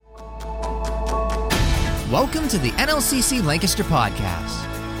Welcome to the NLCC Lancaster podcast.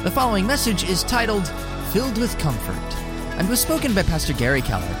 The following message is titled, Filled with Comfort, and was spoken by Pastor Gary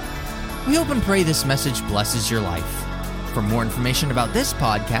Keller. We hope and pray this message blesses your life. For more information about this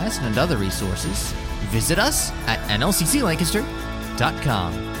podcast and other resources, visit us at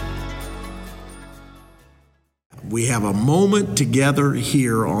nlcclancaster.com. We have a moment together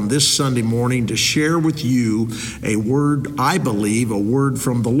here on this Sunday morning to share with you a word, I believe, a word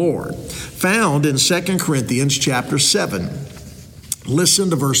from the Lord, found in 2 Corinthians chapter 7. Listen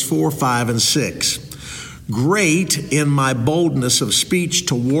to verse 4, 5, and 6. Great in my boldness of speech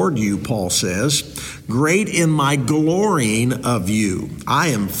toward you, Paul says, great in my glorying of you. I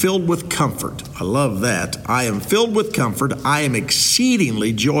am filled with comfort. I love that. I am filled with comfort. I am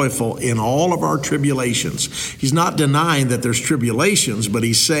exceedingly joyful in all of our tribulations. He's not denying that there's tribulations, but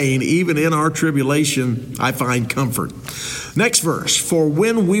he's saying even in our tribulation, I find comfort. Next verse, for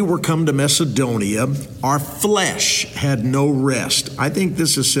when we were come to Macedonia, our flesh had no rest. I think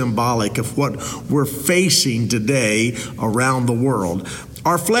this is symbolic of what we're facing today around the world.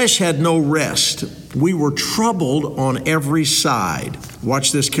 Our flesh had no rest. We were troubled on every side.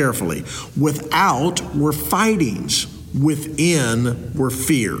 Watch this carefully. Without were fightings, within were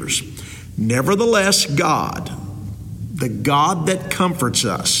fears. Nevertheless, God, the God that comforts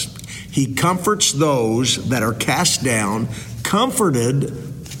us, He comforts those that are cast down, comforted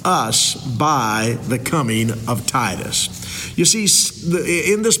us by the coming of Titus. You see,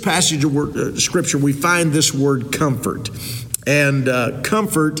 in this passage of Scripture, we find this word comfort. And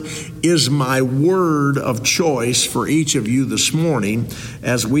comfort is my word of choice for each of you this morning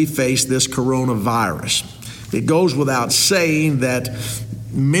as we face this coronavirus. It goes without saying that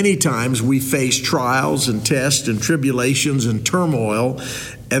many times we face trials and tests and tribulations and turmoil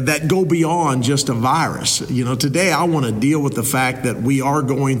that go beyond just a virus. You know, today I want to deal with the fact that we are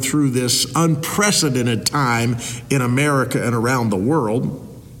going through this unprecedented time in America and around the world.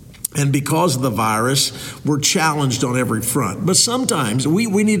 And because of the virus, we're challenged on every front. But sometimes we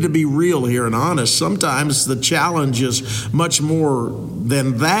need to be real here and honest. Sometimes the challenge is much more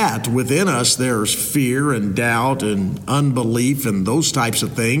than that. Within us, there's fear and doubt and unbelief and those types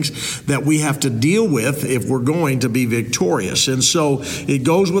of things that we have to deal with if we're going to be victorious. And so it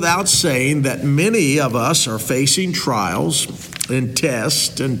goes without saying that many of us are facing trials and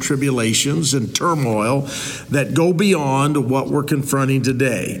tests and tribulations and turmoil that go beyond what we're confronting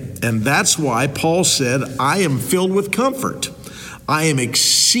today. And that's why Paul said, I am filled with comfort. I am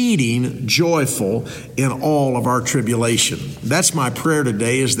exceeding joyful in all of our tribulation. That's my prayer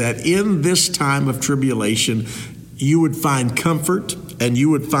today, is that in this time of tribulation, you would find comfort and you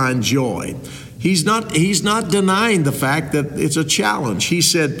would find joy. He's not denying the fact that it's a challenge. He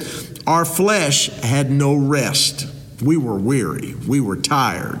said, our flesh had no rest. We were weary. We were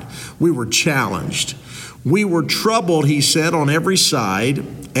tired. We were challenged. We were troubled, he said, on every side,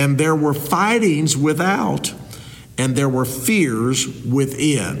 and there were fightings without, and there were fears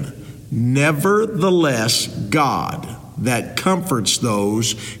within. Nevertheless, God that comforts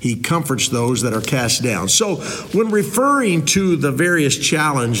those, He comforts those that are cast down. So when referring to the various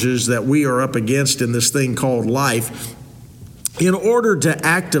challenges that we are up against in this thing called life, in order to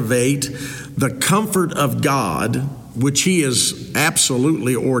activate the comfort of God, which He has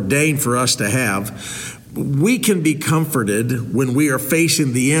absolutely ordained for us to have, we can be comforted when we are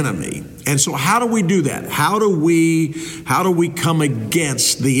facing the enemy. And so how do we do that? How do we come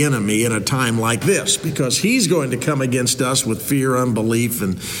against the enemy in a time like this? Because he's going to come against us with fear, unbelief,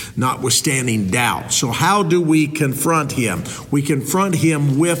 and notwithstanding doubt. So how do we confront him? We confront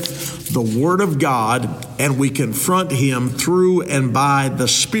him with the Word of God, and we confront him through and by the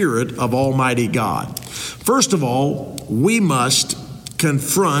Spirit of Almighty God. First of all, we must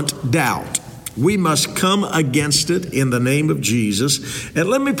confront doubt. We must come against it in the name of Jesus. And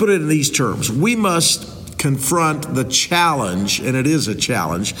let me put it in these terms. We must confront the challenge, and it is a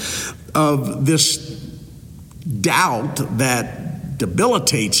challenge, of this doubt that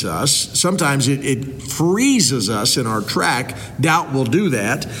debilitates us. Sometimes it freezes us in our track. Doubt will do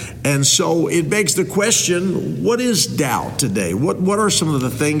that. And so it begs the question, what is doubt today? What are some of the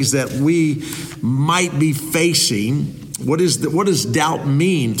things that we might be facing? What does doubt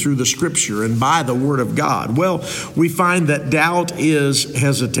mean through the Scripture and by the Word of God? Well, we find that doubt is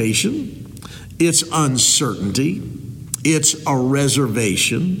hesitation, it's uncertainty, it's a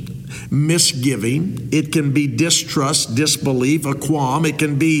reservation, misgiving. It can be distrust, disbelief, a qualm. It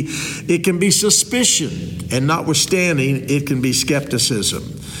can be suspicion, and notwithstanding, it can be skepticism.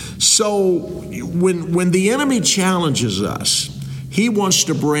 So when the enemy challenges us, he wants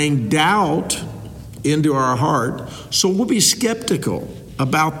to bring doubt into our heart, so we'll be skeptical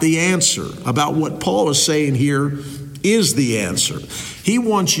about the answer, about what Paul is saying here is the answer. He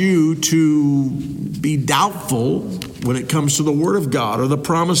wants you to be doubtful when it comes to the Word of God or the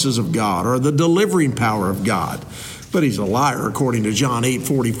promises of God or the delivering power of God. But he's a liar, according to John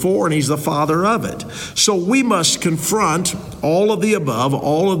 8:44, and he's the father of it. So we must confront all of the above,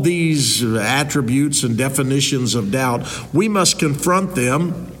 all of these attributes and definitions of doubt. We must confront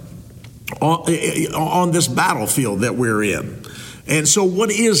them on this battlefield that we're in. And so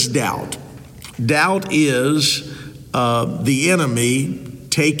what is doubt? Doubt is the enemy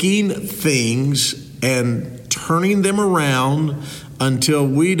taking things and turning them around until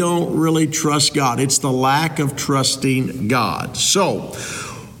we don't really trust God. It's the lack of trusting God. So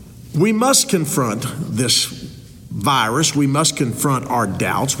we must confront this virus. We must confront our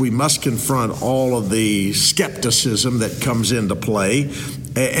doubts. We must confront all of the skepticism that comes into play.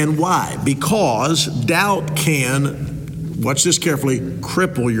 And why? Because doubt can, watch this carefully,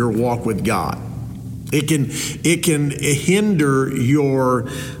 cripple your walk with God. It can hinder your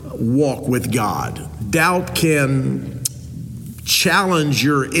walk with God. Doubt can challenge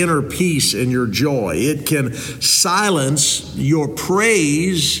your inner peace and your joy. It can silence your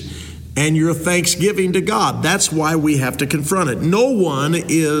praise and your thanksgiving to God. That's why we have to confront it. No one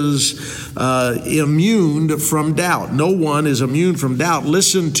is immune from doubt. No one is immune from doubt.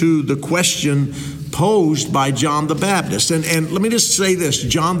 Listen to the question posed by John the Baptist. And let me just say this.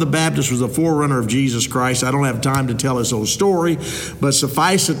 John the Baptist was a forerunner of Jesus Christ. I don't have time to tell his whole story, but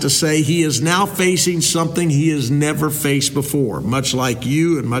suffice it to say he is now facing something he has never faced before. Much like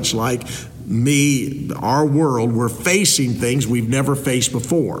you and much like me, our world, we're facing things we've never faced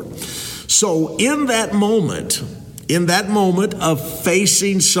before. So in that moment of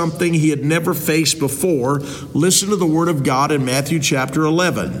facing something he had never faced before, listen to the word of God in Matthew chapter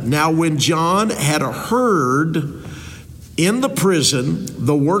 11. Now, when John had heard in the prison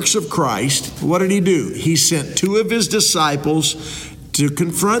the works of Christ, what did he do? He sent two of his disciples to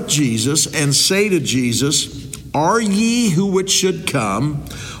confront Jesus and say to Jesus, "Are ye who which should come,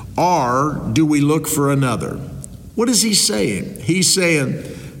 or do we look for another?" What is he saying? He's saying,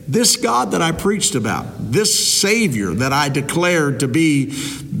 this God that I preached about, this Savior that I declared to be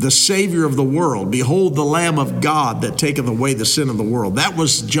the Savior of the world, behold the Lamb of God that taketh away the sin of the world. That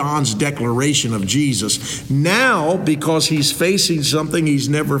was John's declaration of Jesus. Now, because he's facing something he's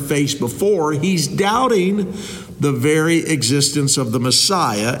never faced before, he's doubting the very existence of the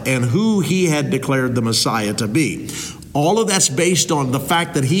Messiah and who he had declared the Messiah to be. All of that's based on the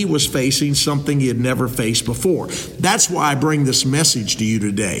fact that he was facing something he had never faced before. That's why I bring this message to you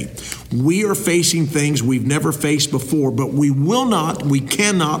today. We are facing things we've never faced before, but we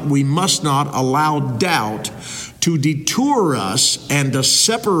cannot, we must not allow doubt to detour us and to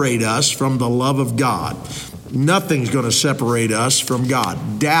separate us from the love of God. Nothing's going to separate us from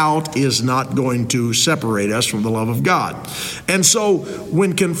God. Doubt is not going to separate us from the love of God. And so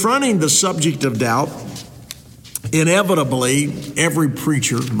when confronting the subject of doubt, inevitably, every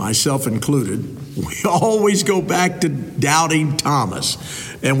preacher, myself included, we always go back to doubting Thomas.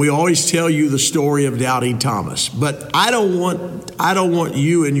 And we always tell you the story of doubting Thomas. But I don't want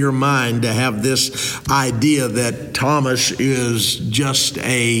you in your mind to have this idea that Thomas is just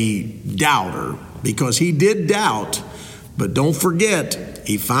a doubter, because he did doubt. But don't forget,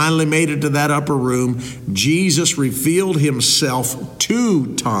 he finally made it to that upper room. Jesus revealed himself to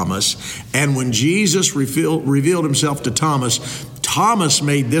Thomas. And when Jesus revealed himself to Thomas, Thomas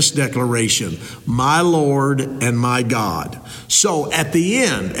made this declaration, "My Lord and my God." So at the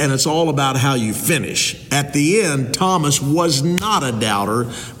end, and it's all about how you finish, at the end, Thomas was not a doubter,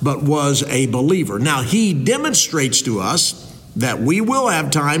 but was a believer. Now, he demonstrates to us that we will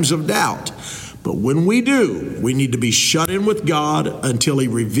have times of doubt. But when we do, we need to be shut in with God until he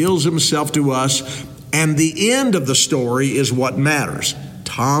reveals himself to us. And the end of the story is what matters.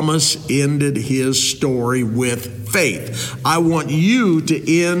 Thomas ended his story with faith. I want you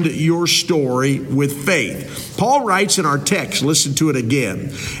to end your story with faith. Paul writes in our text, listen to it again.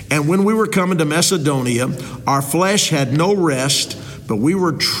 "And when we were coming to Macedonia, our flesh had no rest, but we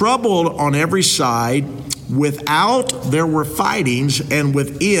were troubled on every side. Without there were fightings, and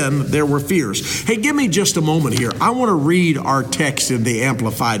within there were fears." Hey, give me just a moment here. I want to read our text in the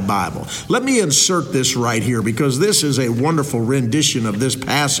Amplified Bible. Let me insert this right here, because this is a wonderful rendition of this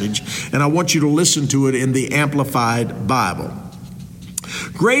passage, and I want you to listen to it in the Amplified Bible.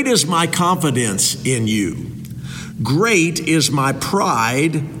 "Great is my confidence in you. Great is my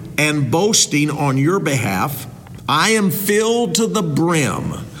pride and boasting on your behalf. I am filled to the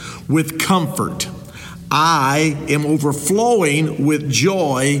brim with comfort. I am overflowing with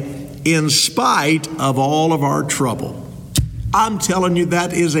joy in spite of all of our trouble." I'm telling you,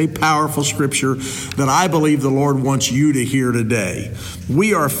 that is a powerful scripture that I believe the Lord wants you to hear today.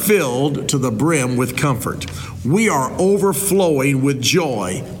 We are filled to the brim with comfort. We are overflowing with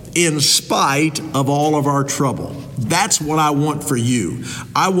joy in spite of all of our trouble. That's what I want for you.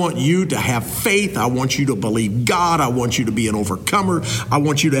 I want you to have faith. I want you to believe God. I want you to be an overcomer. I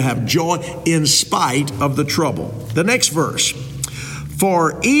want you to have joy in spite of the trouble. The next verse.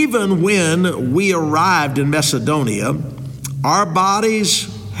 For even when we arrived in Macedonia, our bodies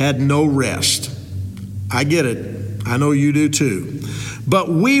had no rest. I get it. I know you do too. But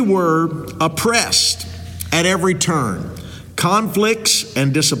we were oppressed at every turn. Conflicts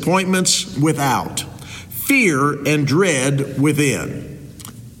and disappointments without. Fear and dread within.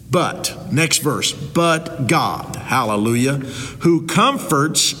 But, next verse, but God, hallelujah, who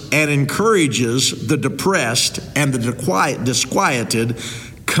comforts and encourages the depressed and the disquieted,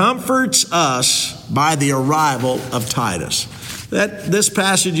 comforts us by the arrival of Titus. This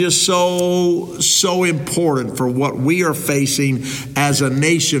passage is so important for what we are facing as a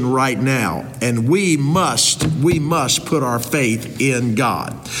nation right now. And we must put our faith in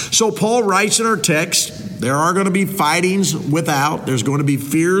God. So Paul writes in our text, there are going to be fightings without, there's going to be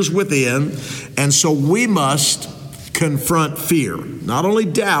fears within, and so we must confront fear. Not only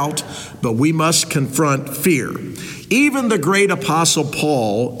doubt, but we must confront fear. Even the great apostle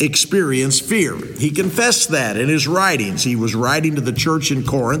Paul experienced fear. He confessed that in his writings. He was writing to the church in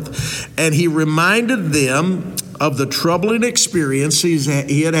Corinth, and he reminded them of the troubling experiences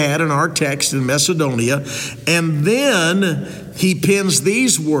he had had in our text in Macedonia. And then he pens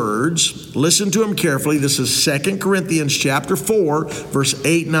these words. Listen to them carefully. This is 2 Corinthians chapter 4, verse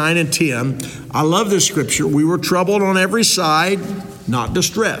 8, 9, and 10. I love this scripture. We were troubled on every side, not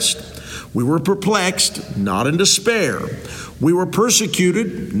distressed. We were perplexed, not in despair. We were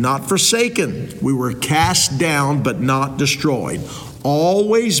persecuted, not forsaken. We were cast down, but not destroyed.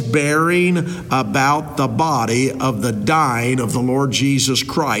 Always bearing about the body of the dying of the Lord Jesus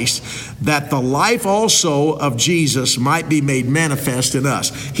Christ, that the life also of Jesus might be made manifest in us.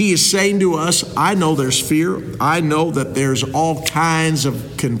 He is saying to us, I know there's fear. I know that there's all kinds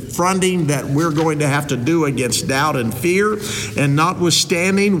of confronting that we're going to have to do against doubt and fear. And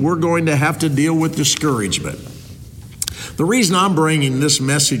notwithstanding, we're going to have to deal with discouragement. The reason I'm bringing this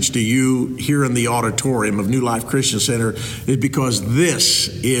message to you here in the auditorium of New Life Christian Center is because this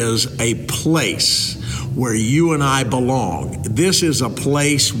is a place where you and I belong. This is a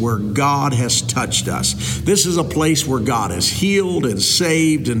place where God has touched us. This is a place where God has healed and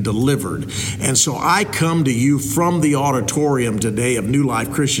saved and delivered. And so I come to you from the auditorium today of New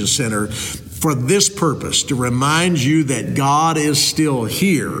Life Christian Center for this purpose, to remind you that God is still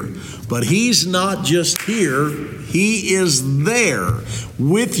here. But He's not just here, He is there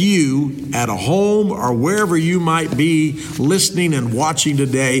with you at a home or wherever you might be listening and watching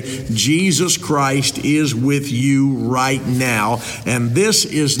today. Jesus Christ is with you right now. And this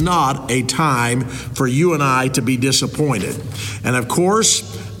is not a time for you and I to be disappointed. And of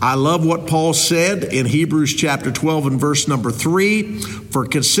course, I love what Paul said in Hebrews chapter 12 and verse number 3. For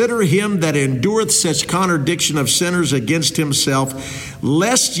consider him that endureth such contradiction of sinners against himself,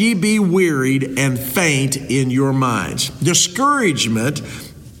 lest ye be wearied and faint in your minds. Discouragement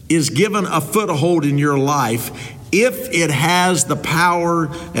is given a foothold in your life if it has the power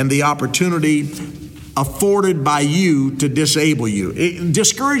and the opportunity afforded by you to disable you.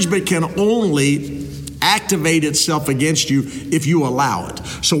 Discouragement can only activate itself against you if you allow it.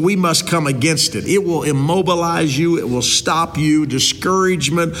 So we must come against it. It will immobilize you. It will stop you.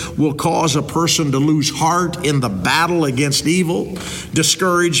 Discouragement will cause a person to lose heart in the battle against evil.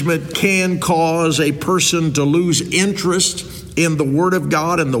 Discouragement can cause a person to lose interest in the Word of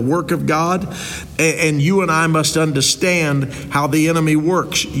God and the work of God. And you and I must understand how the enemy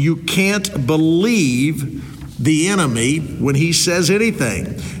works. You can't believe the enemy when he says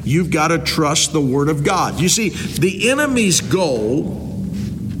anything. You've got to trust the Word of God. You see, the enemy's goal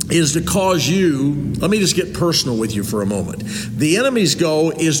is to cause you, let me just get personal with you for a moment. The enemy's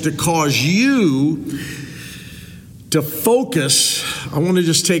goal is to cause you to focus. I want to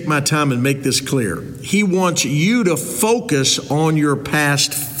just take my time and make this clear. He wants you to focus on your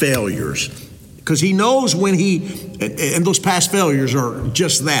past failures. Because he knows when and those past failures are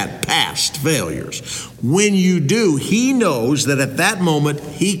just that, past failures. When you do, he knows that at that moment,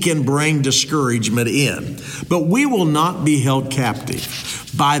 he can bring discouragement in. But we will not be held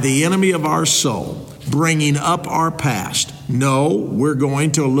captive by the enemy of our soul, bringing up our past. No, we're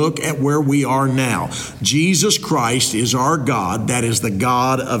going to look at where we are now. Jesus Christ is our God. That is the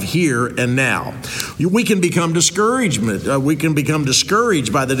God of here and now. We can become discouraged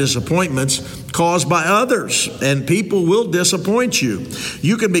by the disappointments caused by others, and people will disappoint you.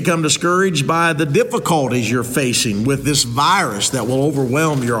 You can become discouraged by the difficulties you're facing with this virus that will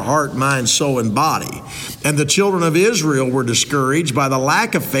overwhelm your heart, mind, soul, and body. And the children of Israel were discouraged by the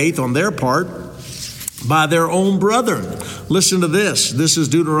lack of faith on their part by their own brethren. Listen to this. This is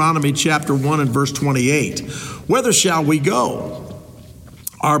Deuteronomy chapter 1 and verse 28. Whither shall we go?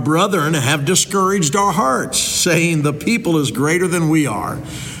 Our brethren have discouraged our hearts, saying, the people is greater than we are.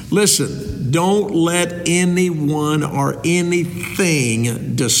 Listen, don't let anyone or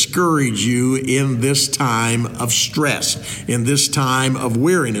anything discourage you in this time of stress, in this time of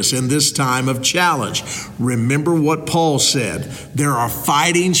weariness, in this time of challenge. Remember what Paul said. There are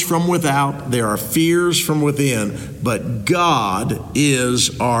fightings from without, there are fears from within, but God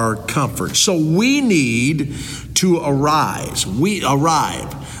is our comfort. So we need to arise.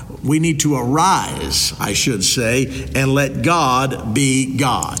 We need to arise, I should say, and let God be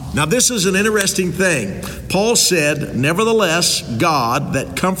God. Now, this is an interesting thing. Paul said, nevertheless, God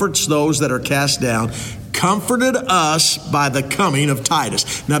that comforts those that are cast down, comforted us by the coming of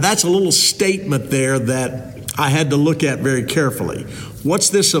Titus. Now, that's a little statement there that I had to look at very carefully.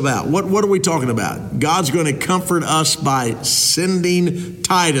 What's this about? What are we talking about? God's going to comfort us by sending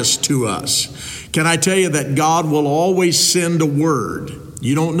Titus to us. Can I tell you that God will always send a word?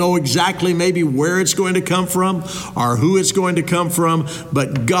 You don't know exactly maybe where it's going to come from or who it's going to come from,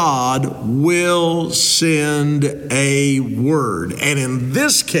 but God will send a word. And in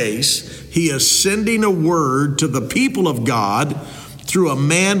this case, He is sending a word to the people of God through a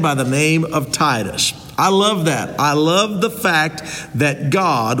man by the name of Titus. I love that. I love the fact that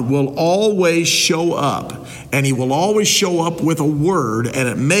God will always show up, and He will always show up with a word, and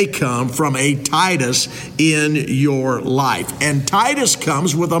it may come from a Titus in your life. And Titus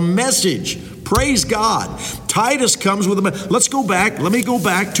comes with a message. Praise God. Titus comes with a message. Let's go back. Let me go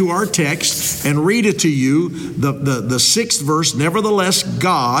back to our text and read it to you. The sixth verse. Nevertheless,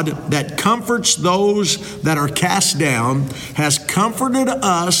 God that comforts those that are cast down has comforted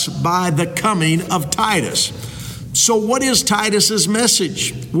us by the coming of Titus. So what is Titus's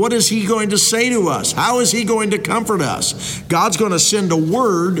message? What is he going to say to us? How is he going to comfort us? God's going to send a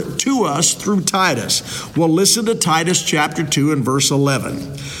word to us through Titus. Well, listen to Titus chapter 2 and verse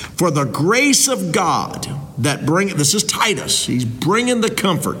 11. For the grace of God that bringeth, this is Titus, he's bringing the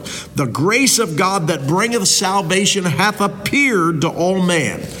comfort. The grace of God that bringeth salvation hath appeared to all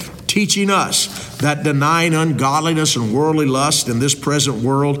men, teaching us that denying ungodliness and worldly lust in this present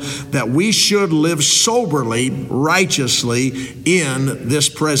world, that we should live soberly, righteously in this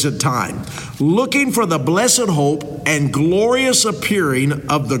present time, looking for the blessed hope and glorious appearing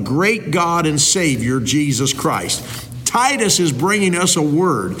of the great God and Savior, Jesus Christ. Titus is bringing us a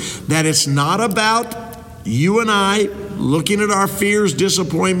word that it's not about you and I looking at our fears,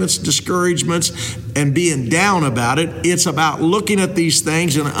 disappointments, discouragements, and being down about it. It's about looking at these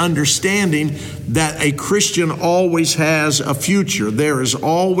things and understanding that a Christian always has a future. There is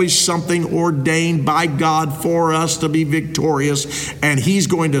always something ordained by God for us to be victorious, and He's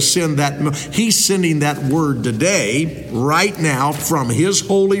going to send that. He's sending that word today, right now, from His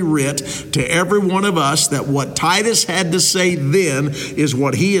holy writ to every one of us, that what Titus had to say then is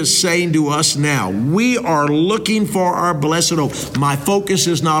what he is saying to us now. We are looking for our blessed hope. My focus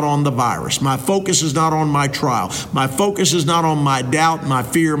is not on the virus. My focus is not on my trial. My focus is not on my doubt, my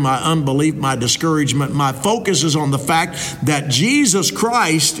fear, my unbelief, my discouragement. My focus is on the fact that Jesus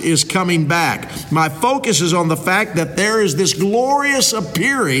Christ is coming back. My focus is on the fact that there is this glorious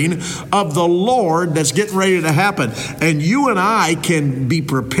appearing of the Lord that's getting ready to happen. And you and I can be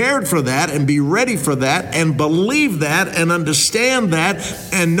prepared for that and be ready for that and believe that and understand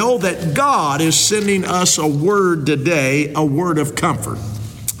that and know that God is sending us a word today, a word of comfort.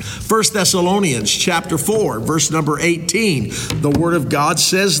 1 Thessalonians chapter 4, verse number 18, the word of God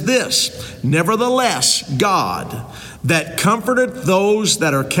says this, nevertheless, God that comforteth those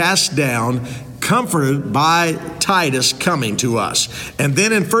that are cast down, comforted by Titus coming to us. And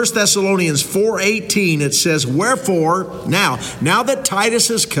then in 1 Thessalonians 4:18, it says, wherefore, now that Titus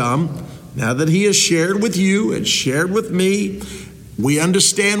has come, now that he has shared with you and shared with me, we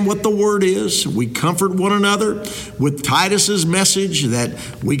understand what the word is. We comfort one another with Titus's message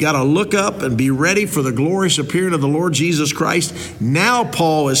that we got to look up and be ready for the glorious appearing of the Lord Jesus Christ. Now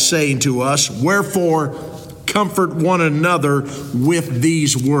Paul is saying to us, wherefore comfort one another with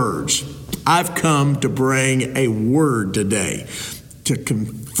these words. I've come to bring a word today to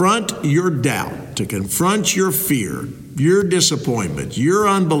confront your doubt, to confront your fear, your disappointment, your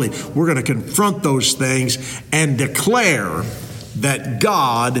unbelief. We're going to confront those things and declare that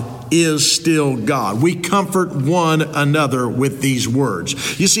God is still God. We comfort one another with these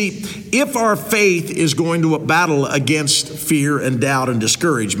words. You see, if our faith is going to battle against fear and doubt and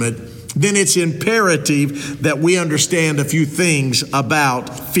discouragement, then it's imperative that we understand a few things about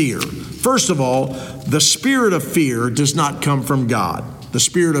fear. First of all, the spirit of fear does not come from God. The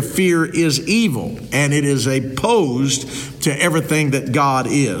spirit of fear is evil, and it is opposed to everything that God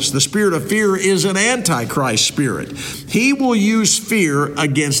is. The spirit of fear is an antichrist spirit. He will use fear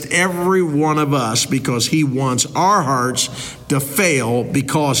against every one of us because he wants our hearts to fail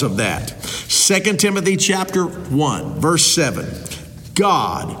because of that. 2 Timothy chapter 1, verse 7.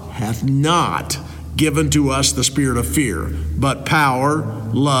 God hath not given to us the spirit of fear, but power,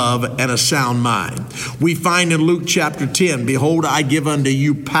 love, and a sound mind. We find in Luke chapter 10, behold, I give unto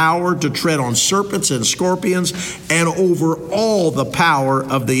you power to tread on serpents and scorpions and over all the power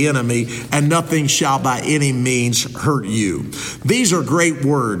of the enemy, and nothing shall by any means hurt you. These are great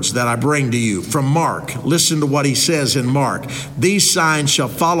words that I bring to you from Mark. Listen to what he says in Mark. These signs shall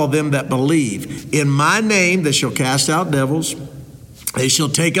follow them that believe. In my name they shall cast out devils. They shall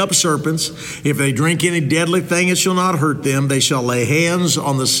take up serpents. If they drink any deadly thing, it shall not hurt them. They shall lay hands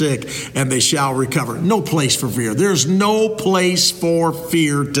on the sick, and they shall recover. No place for fear. There's no place for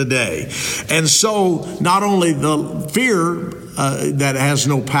fear today. And so not only the fear that has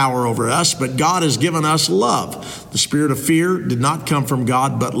no power over us, but God has given us love. The spirit of fear did not come from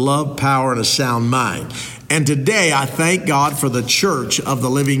God, but love, power, and a sound mind. And today I thank God for the church of the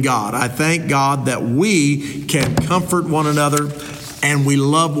living God. I thank God that we can comfort one another, and we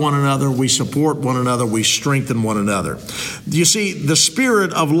love one another, we support one another, we strengthen one another. You see, the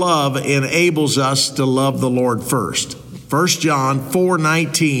spirit of love enables us to love the Lord first. 1 John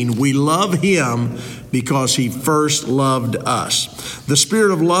 4:19, we love him because he first loved us. The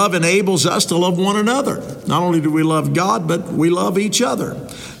spirit of love enables us to love one another. Not only do we love God, but we love each other.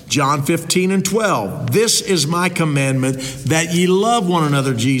 John 15:12, this is my commandment, that ye love one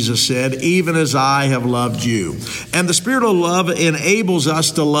another, Jesus said, even as I have loved you. And the spirit of love enables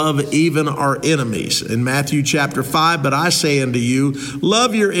us to love even our enemies. In Matthew chapter 5, but I say unto you,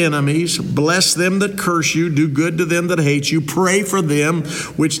 love your enemies, bless them that curse you, do good to them that hate you, pray for them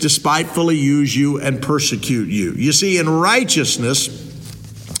which despitefully use you and persecute you. You see, in righteousness,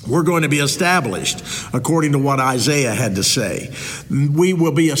 we're going to be established according to what Isaiah had to say. We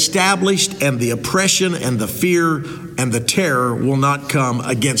will be established, and the oppression and the fear and the terror will not come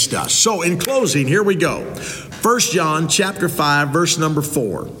against us. So in closing, here we go. 1 John chapter 5, verse number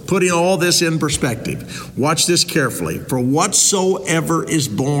 4, putting all this in perspective. Watch this carefully. For whatsoever is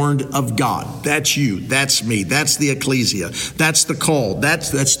born of God, that's you, that's me, that's the ecclesia, that's the called,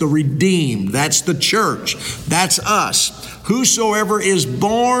 that's the redeemed, that's the church, that's us. Whosoever is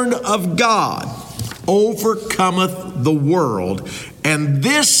born of God overcometh the world, and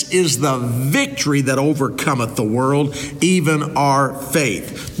this is the victory that overcometh the world, even our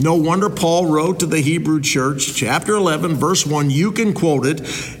faith. No wonder Paul wrote to the Hebrew church, chapter 11, verse 1, you can quote it,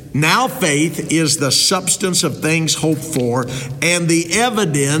 now faith is the substance of things hoped for and the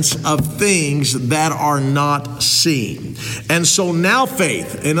evidence of things that are not seen. And so now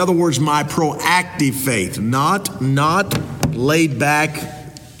faith, in other words, my proactive faith, not laid back,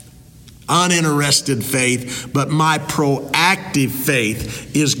 uninterested faith, but my proactive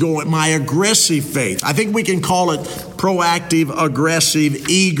faith is going, my aggressive faith. I think we can call it proactive, aggressive,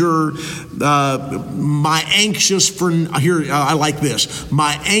 eager, my anxious for, here, I like this,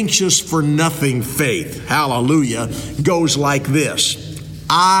 my anxious for nothing faith, hallelujah, goes like this.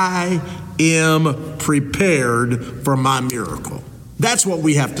 I am prepared for my miracle. That's what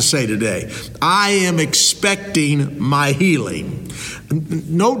we have to say today. I am expecting my healing.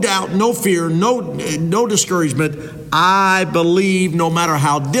 No doubt, no fear, no discouragement. I believe no matter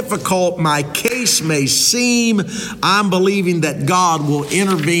how difficult my case may seem, I'm believing that God will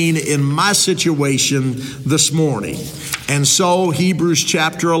intervene in my situation this morning. And so Hebrews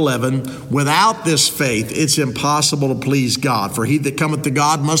chapter 11, without this faith, it's impossible to please God. For he that cometh to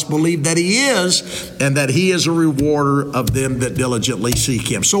God must believe that he is, and that he is a rewarder of them that diligently seek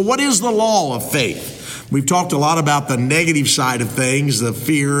him. So what is the law of faith? We've talked a lot about the negative side of things, the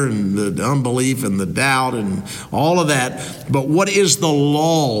fear and the unbelief and the doubt and all of that. But what is the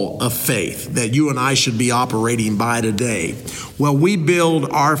law of faith that you and I should be operating by today? Well, we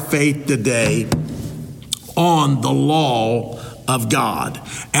build our faith today on the law of God.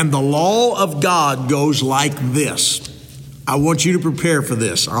 And the law of God goes like this. I want you to prepare for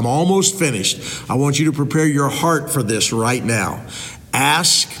this. I'm almost finished. I want you to prepare your heart for this right now.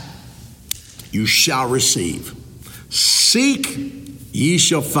 Ask, you shall receive. Seek, ye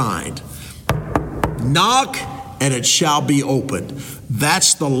shall find. Knock, and it shall be opened.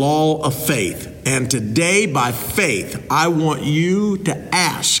 That's the law of faith. And today, by faith, I want you to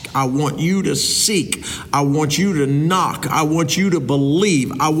ask. I want you to seek. I want you to knock. I want you to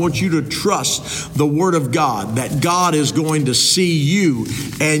believe. I want you to trust the Word of God, that God is going to see you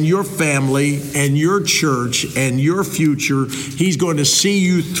and your family and your church and your future. He's going to see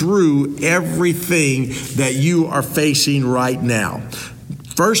you through everything that you are facing right now.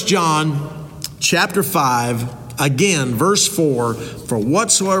 1 John chapter 5. Again, verse 4, for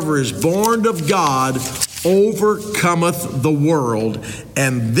whatsoever is born of God overcometh the world,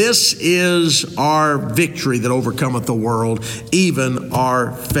 and this is our victory that overcometh the world, even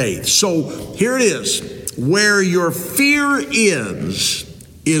our faith. So here it is. Where your fear ends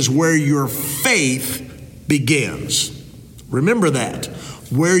is where your faith begins. Remember that.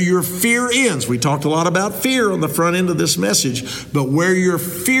 Where your fear ends. We talked a lot about fear on the front end of this message, but where your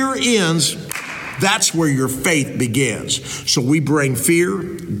fear ends, that's where your faith begins. So we bring fear,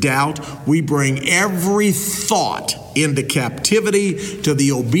 doubt, we bring every thought into captivity to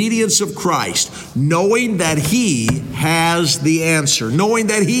the obedience of Christ, knowing that He has the answer, knowing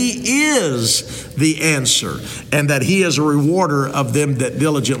that He is the answer, and that He is a rewarder of them that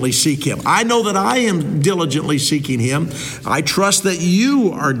diligently seek Him. I know that I am diligently seeking Him. I trust that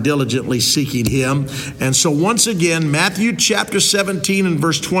you are diligently seeking Him. And so once again, Matthew chapter 17 and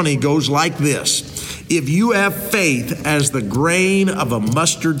verse 20 goes like this. If you have faith as the grain of a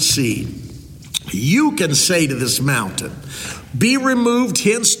mustard seed, you can say to this mountain, be removed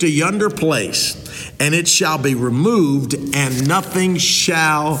hence to yonder place, and it shall be removed, and nothing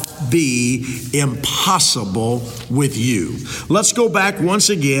shall be impossible with you. Let's go back once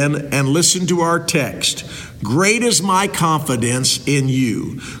again and listen to our text. Great is my confidence in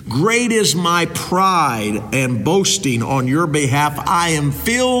you. Great is my pride and boasting on your behalf. I am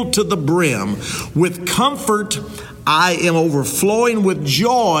filled to the brim with comfort. I am overflowing with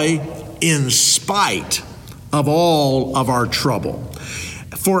joy in spite of all of our trouble.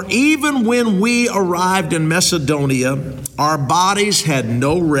 For even when we arrived in Macedonia, our bodies had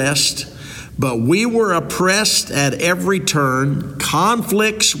no rest, but we were oppressed at every turn.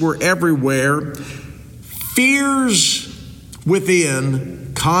 Conflicts were everywhere. Fears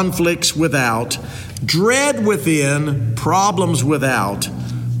within, conflicts without, dread within, problems without.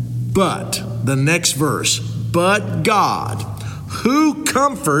 But, the next verse, but God, who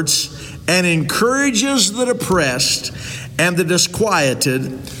comforts and encourages the depressed and the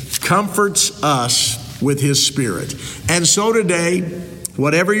disquieted, comforts us with His Spirit. And so today,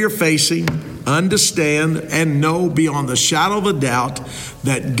 whatever you're facing, understand and know beyond the shadow of a doubt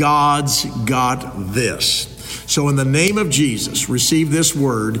that God's got this. So in the name of Jesus, receive this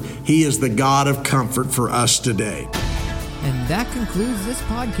word. He is the God of comfort for us today. And that concludes this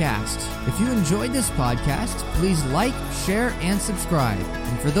podcast. If you enjoyed this podcast, please like, share, and subscribe.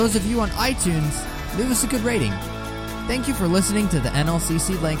 And for those of you on iTunes, leave us a good rating. Thank you for listening to the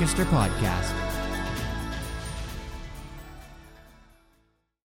NLCC Lancaster podcast.